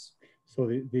experience. So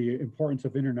the importance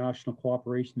of international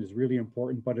cooperation is really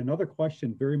important. But another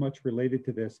question very much related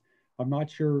to this, I'm not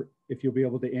sure if you'll be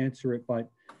able to answer it,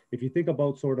 but if you think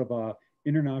about sort of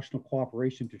international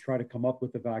cooperation to try to come up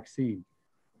with a vaccine,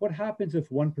 what happens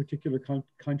if one particular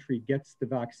country gets the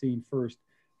vaccine first?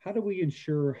 How do we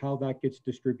ensure how that gets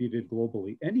distributed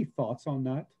globally? Any thoughts on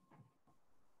that?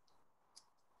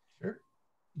 Sure.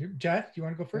 Chad, do you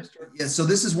want to go first? Or? Yeah, so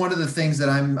this is one of the things that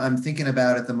I'm thinking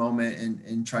about at the moment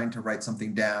and trying to write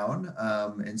something down.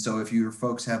 And so if your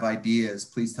folks have ideas,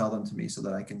 please tell them to me so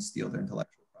that I can steal their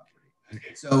intellectual property.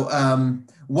 Okay. So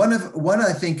one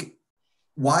I think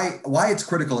why it's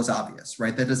critical is obvious,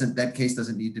 right? That case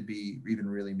doesn't need to be even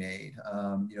really made.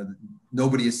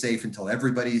 Nobody is safe until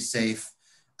everybody is safe.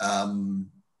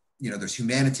 There's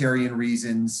humanitarian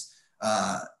reasons,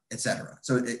 et cetera.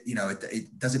 So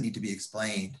it doesn't need to be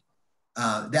explained.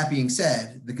 That being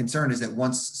said, the concern is that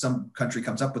once some country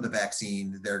comes up with a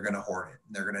vaccine, they're going to hoard it,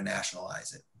 and they're going to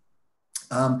nationalize it.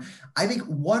 I think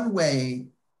one way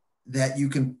that you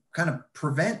can kind of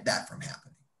prevent that from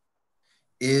happening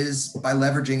is by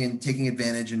leveraging and taking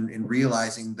advantage and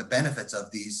realizing the benefits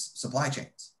of these supply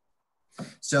chains.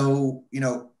 So,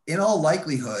 in all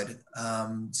likelihood,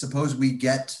 suppose we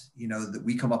get, that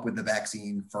we come up with the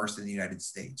vaccine first in the United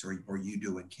States, or you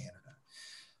do in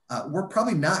Canada. We're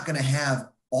probably not going to have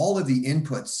all of the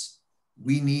inputs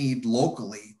we need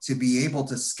locally to be able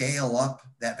to scale up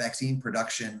that vaccine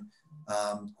production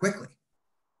quickly.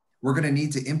 We're going to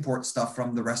need to import stuff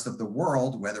from the rest of the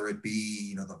world, whether it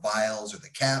be, the vials or the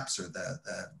caps or the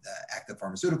active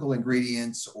pharmaceutical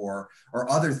ingredients or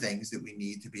other things that we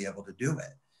need to be able to do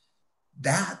it.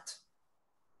 That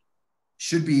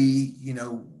should be,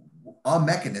 a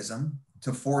mechanism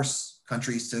to force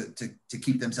countries to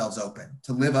keep themselves open,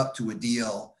 to live up to a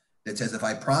deal that says, if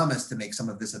I promise to make some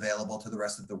of this available to the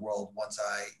rest of the world, once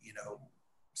I,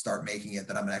 start making it,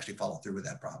 that I'm gonna actually follow through with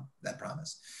that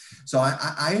promise. So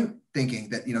I'm thinking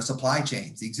that, supply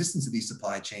chains, the existence of these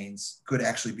supply chains could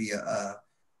actually be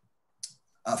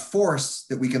a force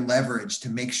that we can leverage to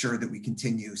make sure that we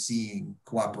continue seeing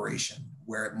cooperation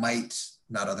where it might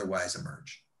not otherwise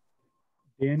emerge.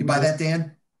 Dan, you buy that,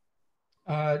 Dan?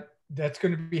 That's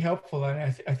going to be helpful,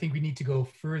 and I think we need to go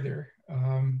further.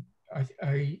 We're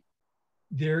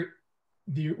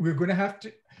going to have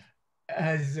to,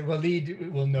 as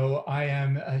Walid will know, I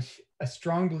am a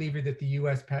strong believer that the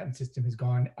US patent system has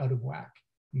gone out of whack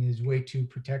and is way too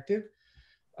protective.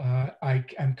 I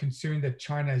am concerned that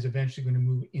China is eventually going to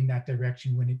move in that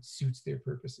direction when it suits their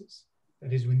purposes.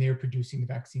 That is, when they're producing the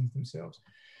vaccines themselves.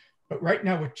 But right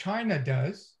now, what China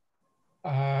does,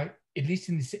 at least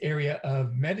in this area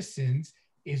of medicines,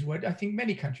 is what I think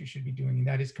many countries should be doing, and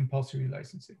that is compulsory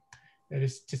licensing. That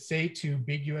is to say to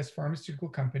big US pharmaceutical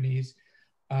companies,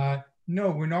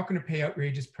 no, we're not going to pay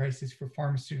outrageous prices for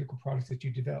pharmaceutical products that you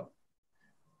develop.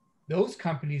 Those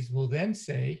companies will then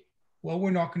say, well,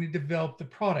 we're not going to develop the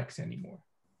products anymore.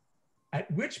 At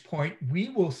which point we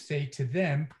will say to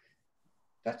them,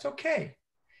 that's okay.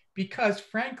 Because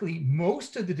frankly,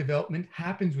 most of the development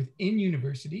happens within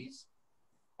universities.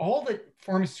 All that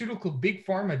big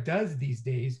pharma does these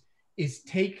days is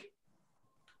take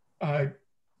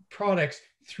products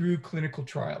through clinical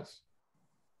trials.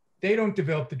 They don't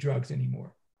develop the drugs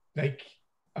anymore. Like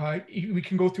we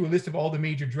can go through a list of all the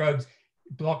major drugs,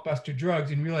 blockbuster drugs,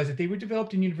 and realize that they were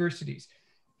developed in universities.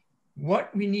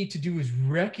 What we need to do is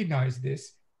recognize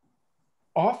this,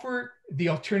 offer the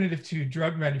alternative to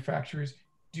drug manufacturers.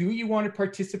 Do you want to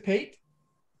participate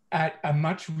at a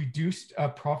much reduced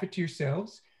profit to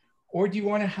yourselves? Or do you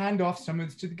want to hand off some of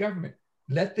this to the government?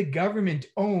 Let the government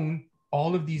own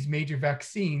all of these major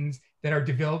vaccines that are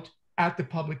developed at the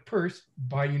public purse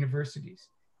by universities.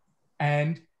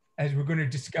 And as we're going to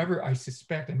discover, I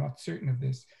suspect, I'm not certain of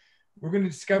this, we're going to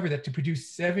discover that to produce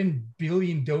 7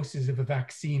 billion doses of a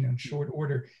vaccine on short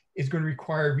order is going to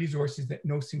require resources that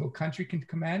no single country can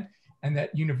command, and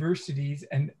that universities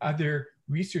and other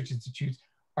research institutes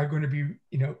are going to be,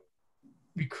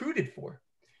 recruited for.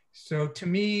 So to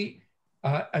me,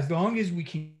 as long as we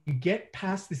can get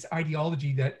past this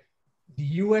ideology that the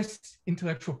US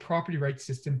intellectual property rights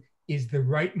system is the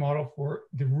right model for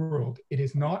the world, it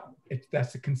is not.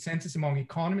 That's a consensus among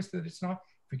economists that it's not.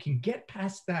 If we can get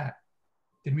past that,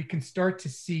 then we can start to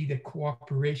see that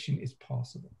cooperation is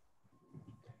possible.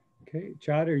 Okay,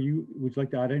 Chad, would you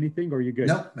like to add anything, or are you good?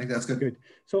 No, I think that's good. Good.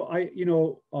 So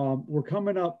we're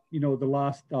coming up, the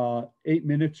last 8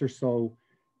 minutes or so,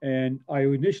 and I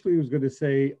initially was going to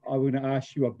say I'm going to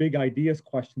ask you a big ideas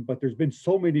question, but there's been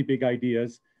so many big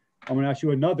ideas. I'm going to ask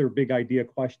you another big idea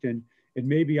question, and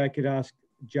maybe I could ask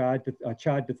Chad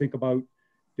to think about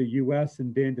the U.S.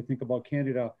 and Dan to think about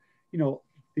Canada.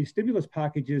 The stimulus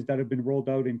packages that have been rolled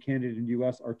out in Canada and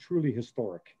U.S. are truly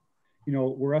historic.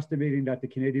 We're estimating that the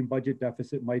Canadian budget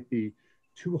deficit might be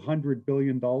 $200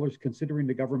 billion, considering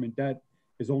the government debt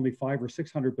is only $500 or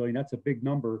 $600 billion. That's a big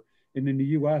number. And in the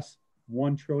U.S.,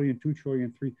 $1 trillion, $2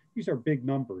 trillion, these are big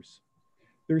numbers.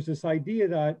 There's this idea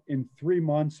that in 3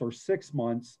 months or 6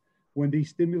 months, when these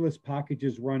stimulus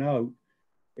packages run out,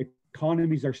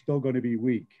 economies are still going to be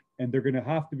weak, and they're going to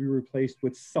have to be replaced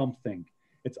with something.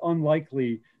 It's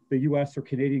unlikely the US or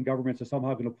Canadian governments are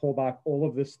somehow going to pull back all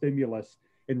of this stimulus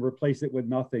and replace it with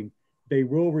nothing. They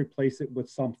will replace it with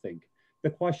something. The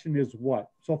question is what?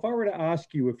 So if I were to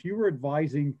ask you, if you were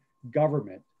advising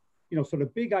government, sort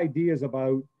of big ideas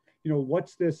about,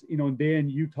 what's this, and Dan,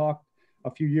 you talked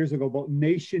a few years ago about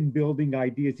nation building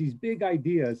ideas, these big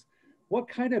ideas. What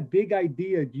kind of big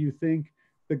idea do you think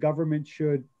the government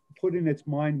should put in its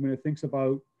mind when it thinks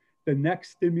about the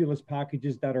next stimulus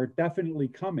packages that are definitely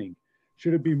coming?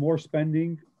 Should it be more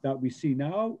spending that we see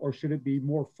now, or should it be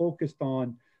more focused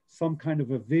on some kind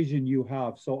of a vision you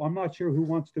have. So I'm not sure who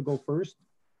wants to go first,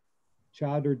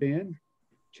 Chad or Dan.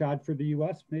 Chad for the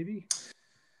US, maybe?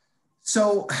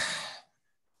 So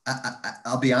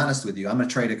I'll be honest with you. I'm a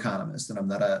trade economist, and I'm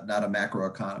not a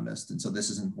macroeconomist, and so this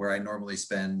isn't where I normally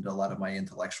spend a lot of my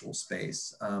intellectual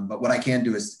space. But what I can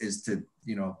do is to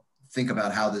think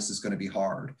about how this is going to be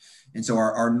hard. And so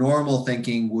our normal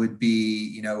thinking would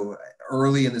be,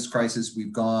 early in this crisis,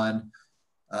 we've gone,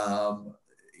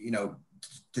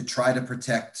 to try to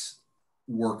protect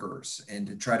workers and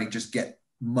to try to just get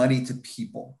money to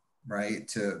people, right?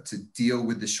 To deal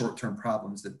with the short-term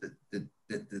problems that the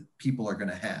people are going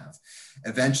to have.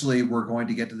 Eventually, we're going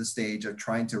to get to the stage of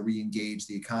trying to re-engage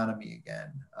the economy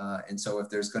again. And so if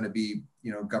there's going to be,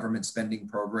 government spending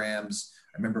programs,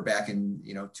 I remember back in,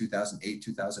 2008,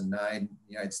 2009, in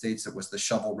the United States, it was the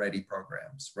shovel-ready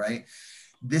programs, right?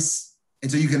 And so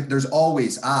there's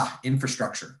always,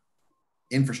 infrastructure.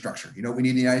 We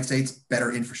need in the United States?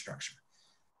 Better infrastructure.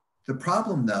 The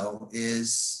problem, though,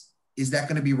 is that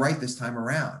going to be right this time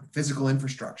around? Physical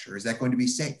infrastructure, is that going to be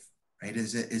safe, right?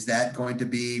 Is that going to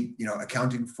be,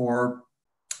 accounting for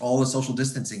all the social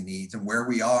distancing needs and where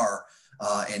we are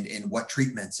and what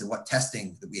treatments and what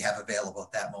testing that we have available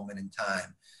at that moment in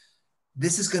time?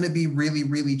 This is going to be really,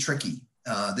 really tricky.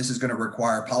 This is going to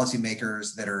require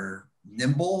policymakers that are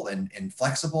nimble and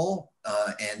flexible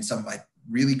and some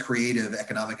really creative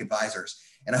economic advisors.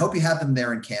 And I hope you have them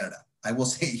there in Canada. I will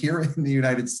say here in the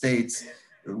United States,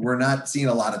 we're not seeing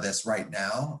a lot of this right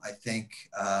now. I think,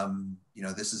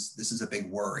 this is a big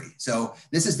worry. So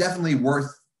this is definitely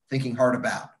worth thinking hard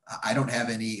about. I don't have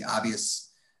any obvious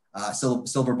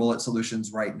silver bullet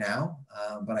solutions right now,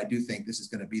 but I do think this is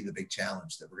going to be the big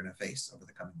challenge that we're going to face over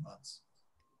the coming months.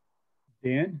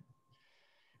 Dan?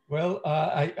 Well,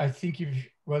 I think you've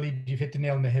hit the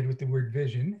nail on the head with the word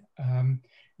vision.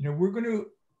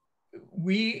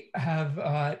 We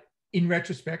have, in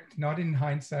retrospect, not in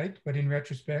hindsight, but in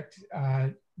retrospect,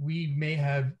 we may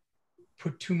have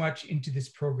put too much into this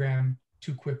program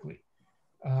too quickly.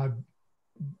 Not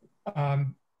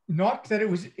that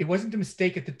it wasn't a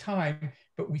mistake at the time,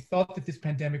 but we thought that this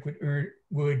pandemic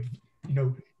would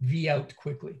V out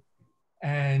quickly,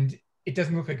 and it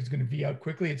doesn't look like it's going to V out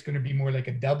quickly. It's going to be more like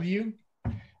a W,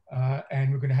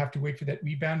 and we're going to have to wait for that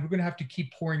rebound. We're going to have to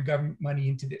keep pouring government money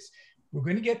into this. We're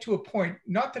going to get to a point,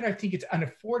 not that I think it's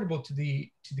unaffordable to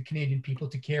the Canadian people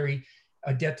to carry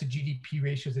a debt to GDP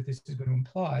ratios that this is going to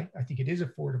imply. I think it is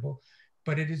affordable,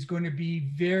 but it is going to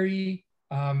be very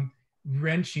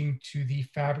wrenching to the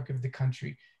fabric of the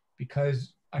country,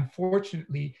 because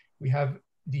unfortunately we have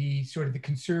the sort of the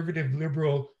conservative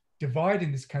liberal divide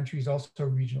in this country is also a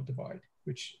regional divide,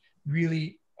 which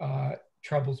really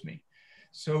troubles me.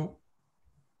 So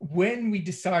when we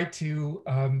decide to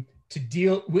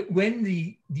deal when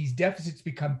these deficits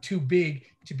become too big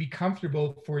to be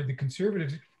comfortable for the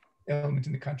conservative element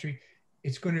in the country,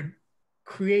 it's going to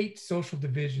create social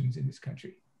divisions in this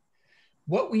country.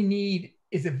 What we need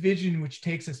is a vision which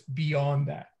takes us beyond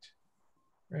that,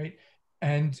 right?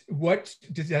 And what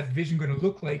does that vision going to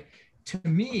look like? To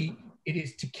me, it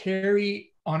is to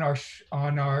carry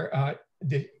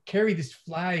carry this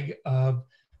flag of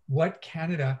what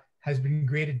Canada has been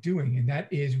great at doing, and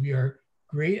that is we are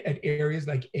great at areas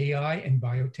like AI and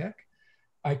biotech.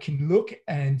 I can look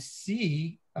and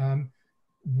see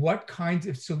what kinds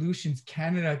of solutions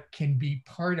Canada can be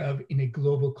part of in a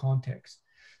global context.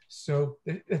 So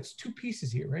that's two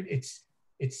pieces here, right? It's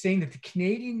saying that the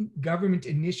Canadian government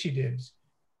initiatives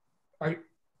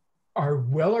are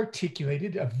well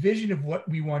articulated, a vision of what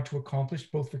we want to accomplish,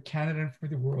 both for Canada and for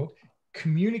the world,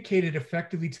 communicated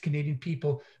effectively to Canadian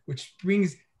people, which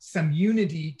brings some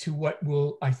unity to what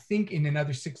will, I think, in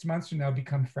another 6 months from now,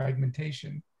 become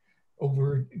fragmentation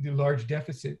over the large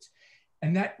deficits.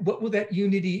 And what will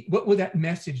that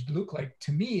message look like?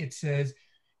 To me, it says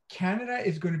Canada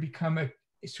is going to become a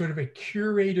sort of a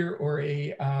curator or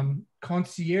a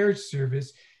concierge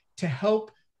service to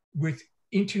help with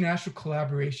international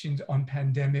collaborations on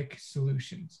pandemic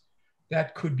solutions.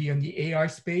 That could be on the AI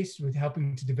space with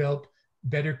helping to develop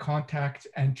better contact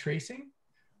and tracing,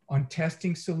 on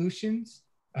testing solutions,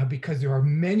 because there are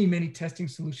many, many testing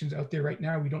solutions out there right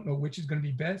now. We don't know which is going to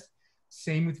be best.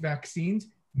 Same with vaccines.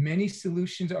 Many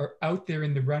solutions are out there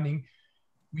in the running.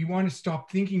 We want to stop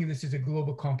thinking of this as a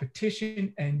global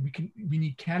competition, and we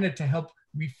need Canada to help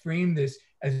reframe this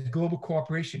as global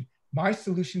cooperation. My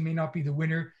solution may not be the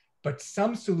winner, but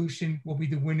some solution will be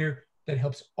the winner that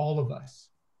helps all of us.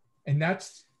 And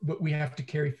that's what we have to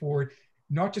carry forward,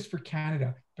 not just for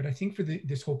Canada, but I think for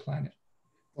this whole planet.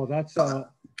 Well, that's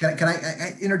can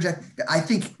I interject? I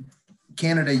think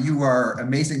Canada, you are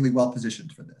amazingly well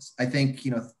positioned for this. I think,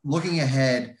 you know, looking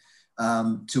ahead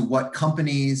to what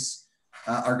companies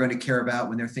are going to care about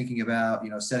when they're thinking about, you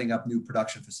know, setting up new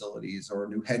production facilities or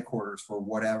new headquarters for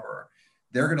whatever,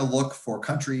 they're going to look for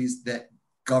countries that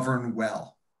govern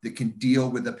well, that can deal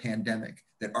with the pandemic,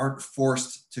 that aren't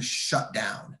forced to shut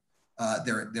down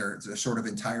their sort of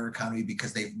entire economy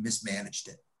because they've mismanaged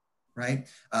it, right?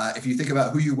 If you think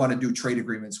about who you want to do trade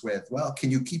agreements with, well, can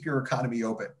you keep your economy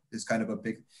open is kind of a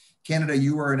big, Canada,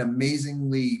 you are an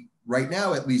amazingly, right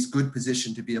now at least, good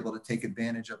position to be able to take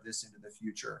advantage of this into the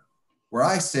future. Where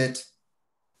I sit,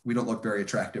 we don't look very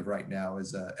attractive right now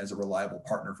as a reliable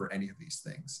partner for any of these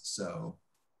things. So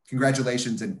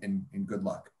congratulations and good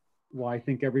luck. Well, I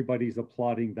think everybody's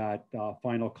applauding that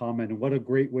final comment, and what a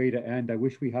great way to end. I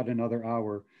wish we had another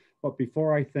hour. But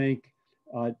before I thank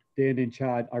Dan and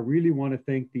Chad, I really want to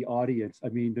thank the audience. I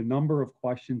mean, the number of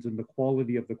questions and the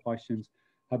quality of the questions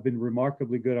have been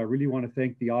remarkably good. I really want to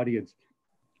thank the audience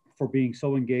for being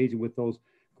so engaged with those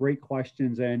great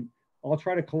questions. And I'll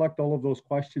try to collect all of those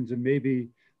questions, and maybe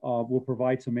we'll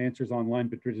provide some answers online,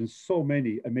 but there's so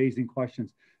many amazing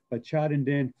questions. But Chad and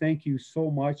Dan, thank you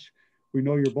so much. We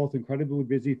know you're both incredibly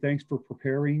busy. Thanks for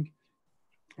preparing.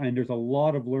 And there's a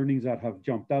lot of learnings that have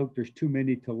jumped out. There's too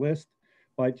many to list,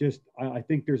 but just, I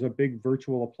think there's a big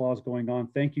virtual applause going on.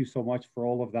 Thank you so much for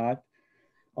all of that.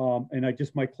 And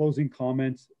my closing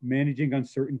comments, Managing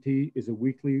Uncertainty is a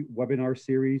weekly webinar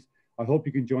series. I hope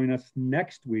you can join us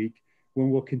next week when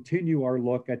we'll continue our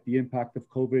look at the impact of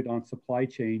COVID on supply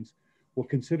chains. We'll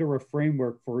consider a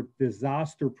framework for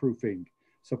disaster-proofing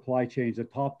supply chains, a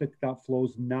topic that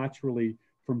flows naturally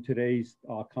from today's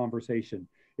conversation.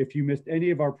 If you missed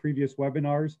any of our previous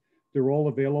webinars, they're all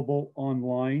available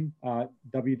online at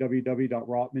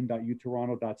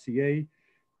www.rotman.utoronto.ca.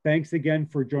 Thanks again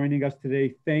for joining us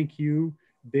today. Thank you,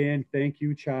 Dan. Thank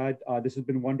you, Chad. This has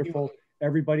been wonderful.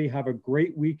 Everybody have a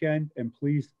great weekend, and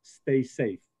please stay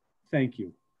safe. Thank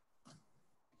you.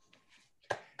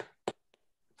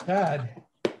 Chad.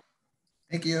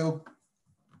 Thank you.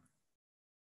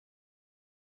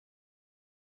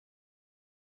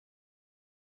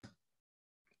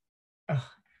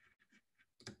 Oh.